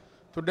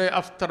today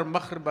after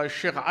مغرب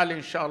الشيخ علي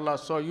إن شاء الله.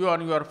 So you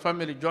and your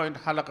family join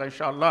حلقة إن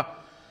شاء الله.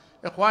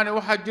 إخواني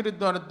واحد جريد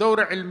دون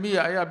الدورة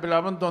علمية أيها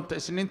بلا من دون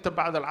تسنين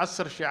بعد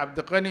العصر شيخ عبد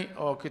الغني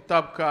أو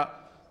كتابك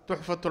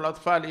تحفة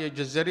الأطفال هي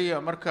جزرية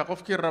مركا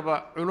قفكي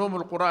الربا علوم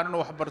القرآن إنه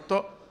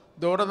وحبرته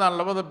دورة دان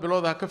لبض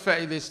بلودها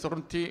كفائدة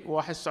استرنتي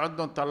واحد سعود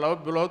دون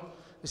تلاوب بلود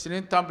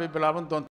سنين تام بلا من دون